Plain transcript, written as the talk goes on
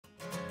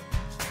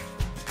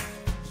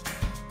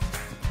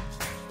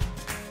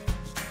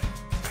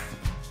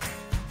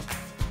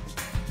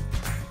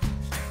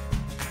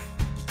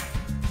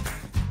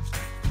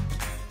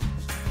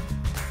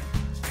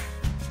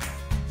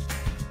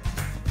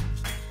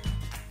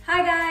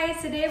Hi guys,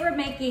 today we're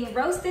making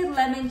roasted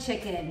lemon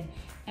chicken.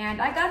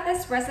 And I got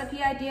this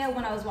recipe idea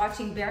when I was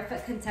watching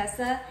Barefoot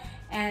Contessa,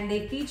 and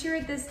they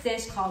featured this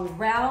dish called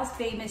Raoul's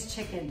Famous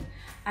Chicken.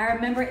 I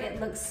remember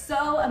it looked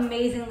so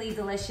amazingly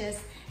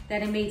delicious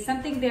that I made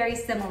something very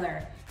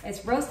similar.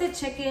 It's roasted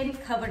chicken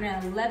covered in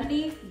a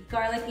lemony,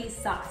 garlicky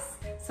sauce.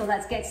 So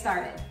let's get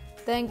started.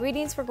 The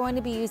ingredients we're going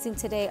to be using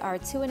today are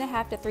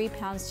 2.5 to 3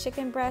 pounds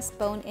chicken breast,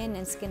 bone in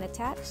and skin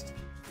attached,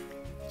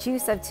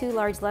 juice of 2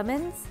 large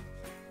lemons,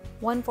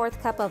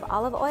 1/4 cup of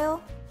olive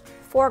oil,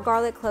 4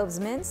 garlic cloves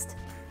minced,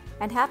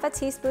 and half a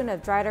teaspoon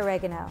of dried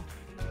oregano.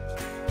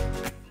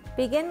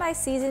 Begin by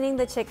seasoning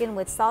the chicken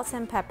with salt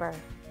and pepper.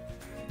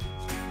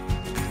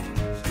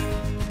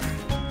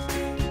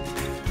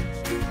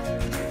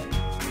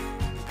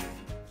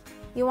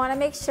 You want to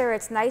make sure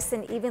it's nice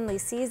and evenly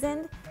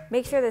seasoned.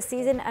 Make sure to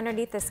season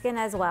underneath the skin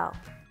as well.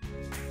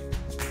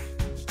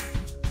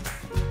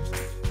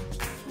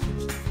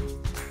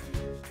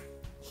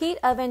 Heat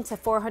oven to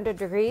 400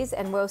 degrees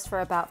and roast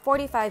for about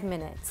 45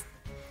 minutes.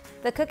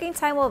 The cooking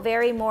time will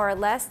vary more or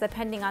less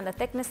depending on the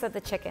thickness of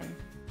the chicken.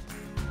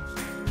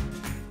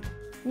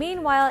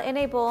 Meanwhile, in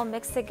a bowl,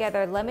 mix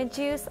together lemon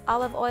juice,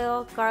 olive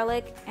oil,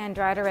 garlic, and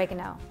dried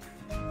oregano.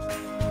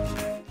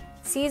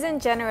 Season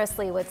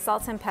generously with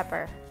salt and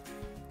pepper.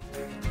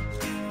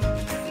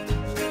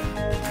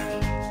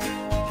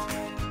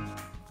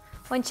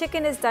 When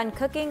chicken is done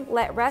cooking,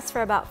 let rest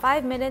for about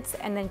 5 minutes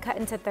and then cut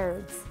into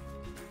thirds.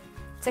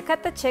 To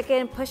cut the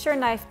chicken, push your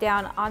knife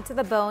down onto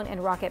the bone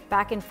and rock it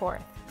back and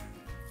forth.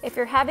 If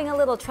you're having a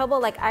little trouble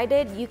like I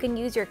did, you can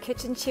use your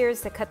kitchen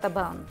shears to cut the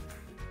bone.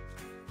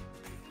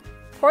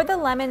 Pour the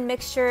lemon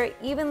mixture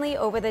evenly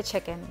over the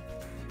chicken.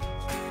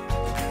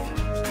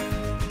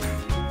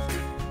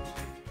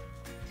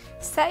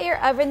 Set your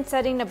oven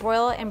setting to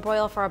broil and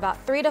broil for about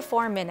 3 to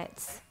 4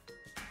 minutes.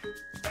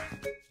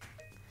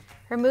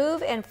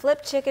 Remove and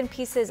flip chicken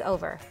pieces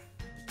over.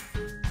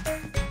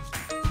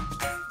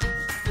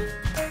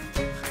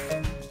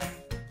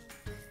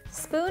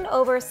 Spoon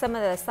over some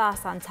of the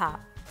sauce on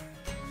top.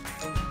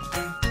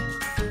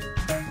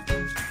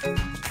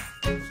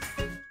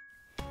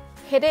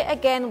 Hit it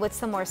again with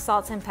some more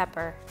salt and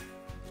pepper.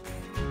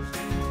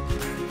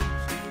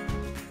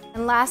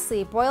 And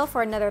lastly, broil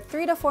for another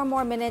 3 to 4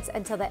 more minutes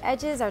until the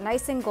edges are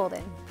nice and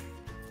golden.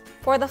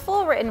 For the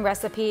full written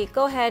recipe,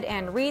 go ahead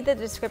and read the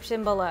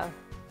description below.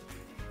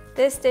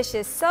 This dish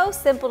is so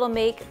simple to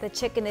make. The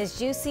chicken is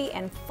juicy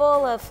and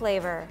full of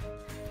flavor.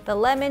 The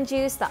lemon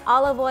juice, the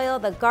olive oil,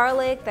 the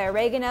garlic, the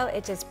oregano,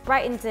 it just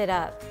brightens it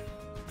up.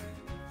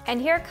 And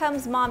here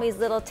comes Mommy's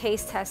little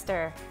taste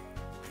tester.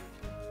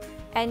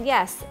 And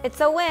yes, it's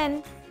a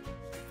win!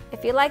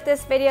 If you like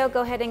this video,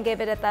 go ahead and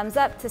give it a thumbs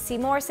up. To see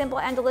more simple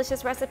and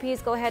delicious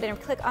recipes, go ahead and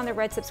click on the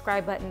red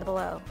subscribe button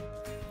below.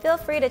 Feel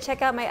free to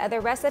check out my other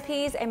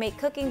recipes. I make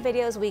cooking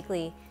videos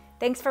weekly.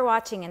 Thanks for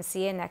watching and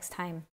see you next time.